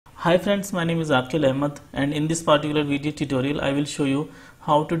Hi friends, my name is Aqil Ahmed, and in this particular video tutorial I will show you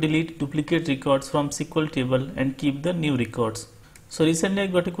how to delete duplicate records from SQL table and keep the new records. So recently I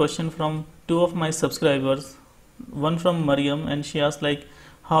got a question from two of my subscribers, one from Mariam, and she asked like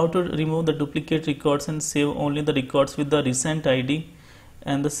how to remove the duplicate records and save only the records with the recent ID,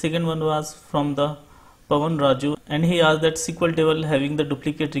 and the second one was from the Pawan Raju, and he asked that SQL table having the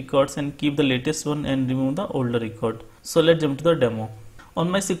duplicate records and keep the latest one and remove the older record. So let's jump to the demo. On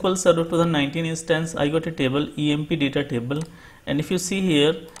my SQL Server 2019 instance, I got a table EMP data table, and if you see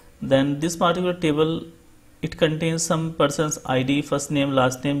here, then this particular table, it contains some person's ID, first name,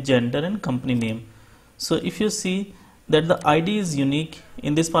 last name, gender and company name. So if you see that the ID is unique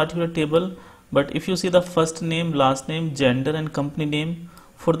in this particular table, but if you see the first name, last name, gender and company name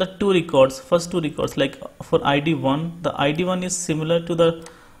for the first two records, like for ID1, the ID1 is similar to the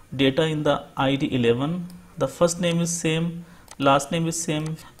data in the ID11, the first name is same, last name is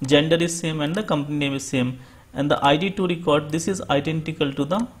same, gender is same and the company name is same, and the ID2 record, this is identical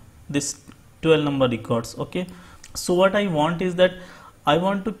to this 12 number records. Okay, so what I want is that I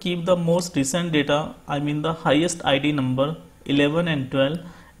want to keep the most recent data, I mean the highest ID number 11 and 12,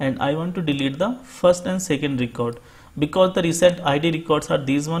 and I want to delete the first and second record because the recent ID records are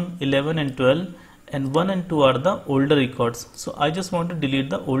these one 11 and 12, and 1 and 2 are the older records. So I just want to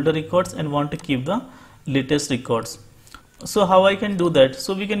delete the older records and want to keep the latest records. So how I can do that?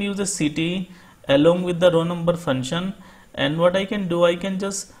 So we can use the CTE along with the row number function, and what I can do, I can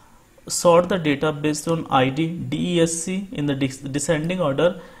just sort the data based on ID DESC in the descending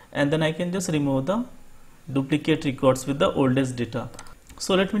order, and then I can just remove the duplicate records with the oldest data.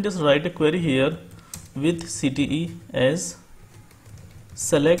 So let me just write a query here with CTE as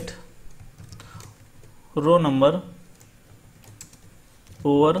select row number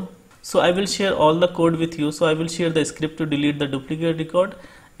over. So I will share all the code with you. So I will share the script to delete the duplicate record,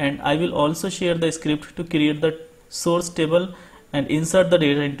 and I will also share the script to create the source table and insert the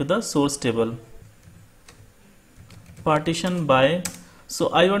data into the source table. Partition by. So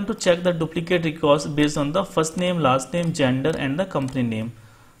I want to check the duplicate records based on the first name, last name, gender and the company name.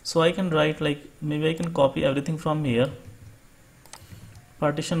 So I can write like, maybe I can copy everything from here.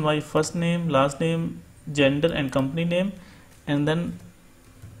 Partition by first name, last name, gender and company name, and then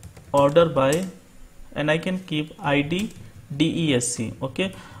order by, and I can keep ID DESC.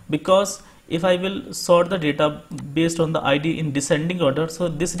 Okay, because if I will sort the data based on the ID in descending order, so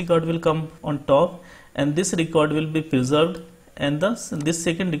this record will come on top and this record will be preserved, and thus this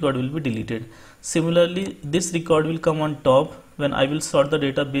second record will be deleted. Similarly, this record will come on top when I will sort the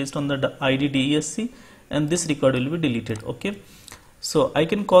data based on the ID DESC, and this record will be deleted. Okay, so I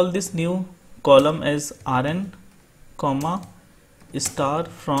can call this new column as RN comma star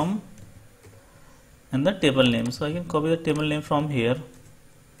from and the table name. So I can copy the table name from here,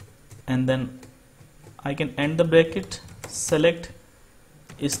 and then I can end the bracket, select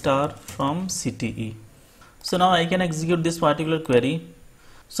star from CTE. So now I can execute this particular query.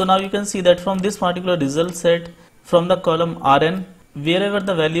 So now you can see that from this particular result set, from the column RN, wherever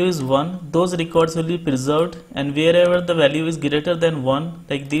the value is 1, those records will be preserved, and wherever the value is greater than 1,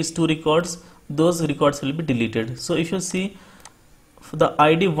 like these two records, those records will be deleted. So if you see, the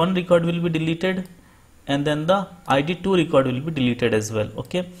ID1 record will be deleted, and then the ID2 record will be deleted as well.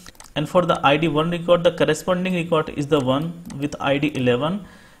 Okay, and for the ID1 record, the corresponding record is the one with ID 11,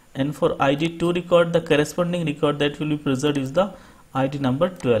 and for ID2 record, the corresponding record that will be preserved is the ID number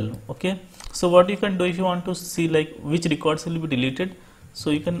 12. Okay, so what you can do if you want to see like which records will be deleted, so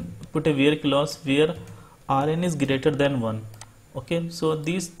you can put a where clause where RN is greater than 1. Okay, so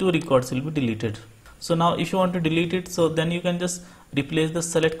these two records will be deleted. So now if you want to delete it, so then you can just replace the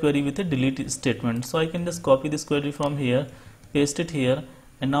select query with a delete statement. So I can just copy this query from here, paste it here,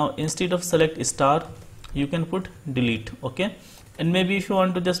 and now instead of select star, you can put delete. Okay, and maybe if you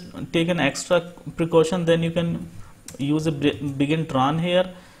want to just take an extra precaution, then you can use a begin tran here,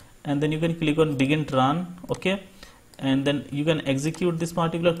 and then you can click on begin tran. Okay, and then you can execute this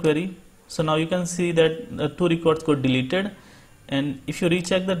particular query. So now you can see that the two records got deleted, and if you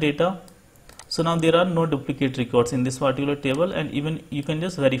recheck the data, so now there are no duplicate records in this particular table, and even you can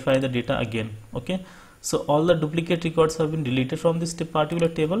just verify the data again. Okay, so all the duplicate records have been deleted from this particular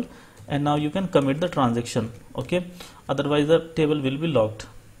table, and now you can commit the transaction. Okay, otherwise the table will be locked.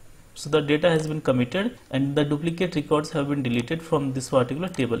 So the data has been committed and the duplicate records have been deleted from this particular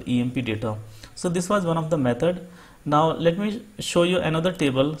table EMP data. So this was one of the method. Now let me show you another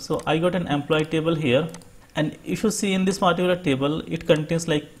table. So I got an employee table here, and if you see in this particular table, it contains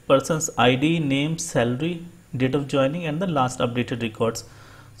like person's ID, name, salary, date of joining and the last updated records.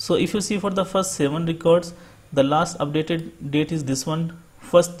 So if you see for the first 7 records, the last updated date is this one,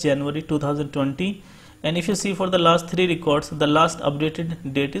 1st January 2020, and if you see for the last 3 records, the last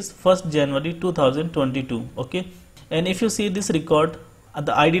updated date is 1st January 2022. Okay, and if you see this record,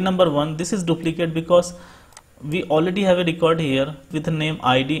 the ID number 1, this is duplicate because we already have a record here with the name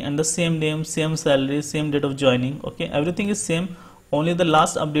ID and the same name, same salary, same date of joining. Okay, everything is same, only the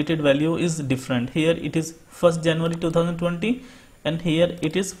last updated value is different. Here it is 1st January 2020 and here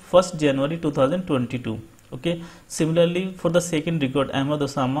it is 1st January 2022. Okay, similarly for the second record, Ahmad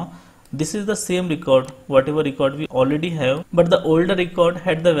Osama, this is the same record, whatever record we already have, but the older record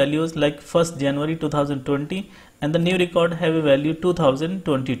had the values like 1st January 2020 and the new record have a value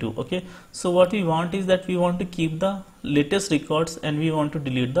 2022. Okay, so what we want is that we want to keep the latest records and we want to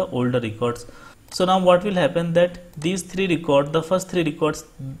delete the older records. So now what will happen, that these 3 records, the first 3 records,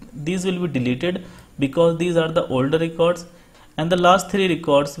 these will be deleted because these are the older records, and the last 3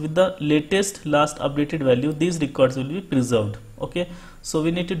 records with the latest last updated value, these records will be preserved. Okay, so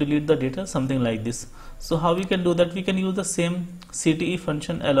we need to delete the data something like this. So how we can do that? We can use the same CTE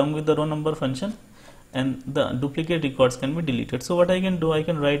function along with the row number function, and the duplicate records can be deleted. So what I can do, I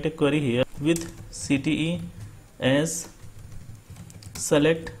can write a query here with CTE as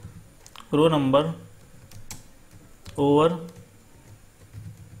select row number over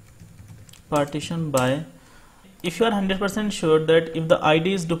partition by. If you are 100% sure that if the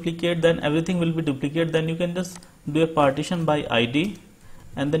ID is duplicate then everything will be duplicate, then you can just do a partition by ID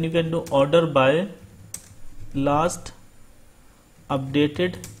and then you can do order by last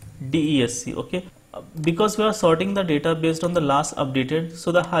updated DESC. Okay, because we are sorting the data based on the last updated,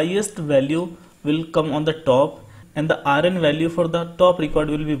 so the highest value will come on the top and the RN value for the top record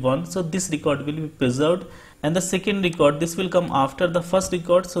will be 1, so this record will be preserved, and the second record, this will come after the first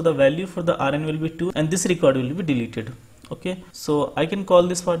record, so the value for the RN will be 2 and this record will be deleted. Okay, so I can call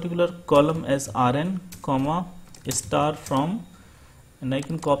this particular column as RN comma star from, and I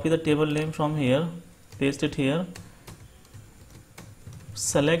can copy the table name from here, paste it here,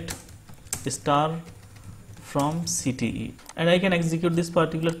 select star from CTE, and I can execute this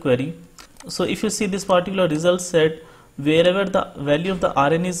particular query. So if you see this particular result set, wherever the value of the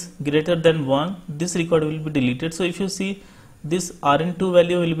RN is greater than 1, this record will be deleted. So if you see, this RN2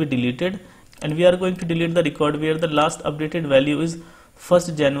 value will be deleted, and we are going to delete the record where the last updated value is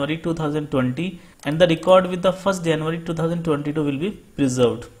 1st January 2020 and the record with the 1st January 2022 will be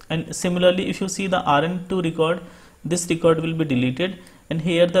preserved. And similarly, if you see the RN2 record, this record will be deleted, and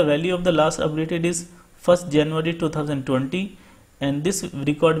here the value of the last updated is 1st January 2020 and this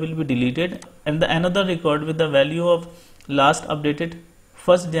record will be deleted, and the another record with the value of last updated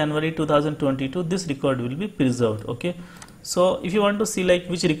 1st January 2022, this record will be preserved. Okay, so if you want to see like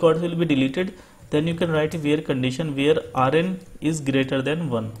which records will be deleted, then you can write a where condition where RN is greater than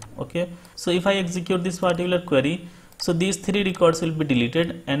 1. Okay, so if I execute this particular query, so these 3 records will be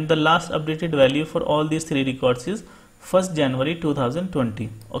deleted and the last updated value for all these 3 records is 1st January 2020.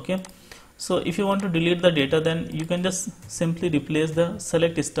 Okay, so if you want to delete the data, then you can just simply replace the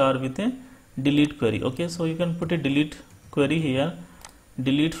select star with a delete query. Okay, so you can put a delete query here,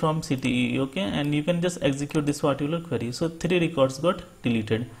 delete from CTE. Okay, and you can just execute this particular query. So 3 records got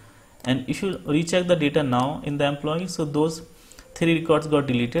deleted, and if you recheck the data now in the employee, so those 3 records got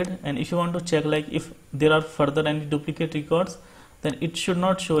deleted, and if you want to check like if there are further any duplicate records, then it should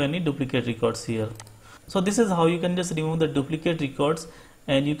not show any duplicate records here. So this is how you can just remove the duplicate records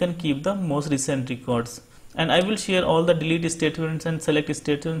and you can keep the most recent records. And I will share all the delete statements and select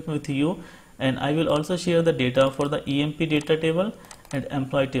statements with you, and I will also share the data for the EMP data table and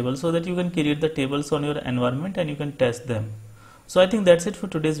employee table so that you can create the tables on your environment and you can test them. So I think that's it for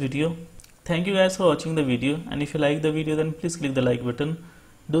today's video. Thank you guys for watching the video, and if you like the video then please click the like button,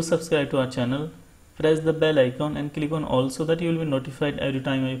 do subscribe to our channel, press the bell icon and click on all so that you will be notified every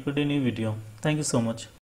time I put a new video. Thank you so much.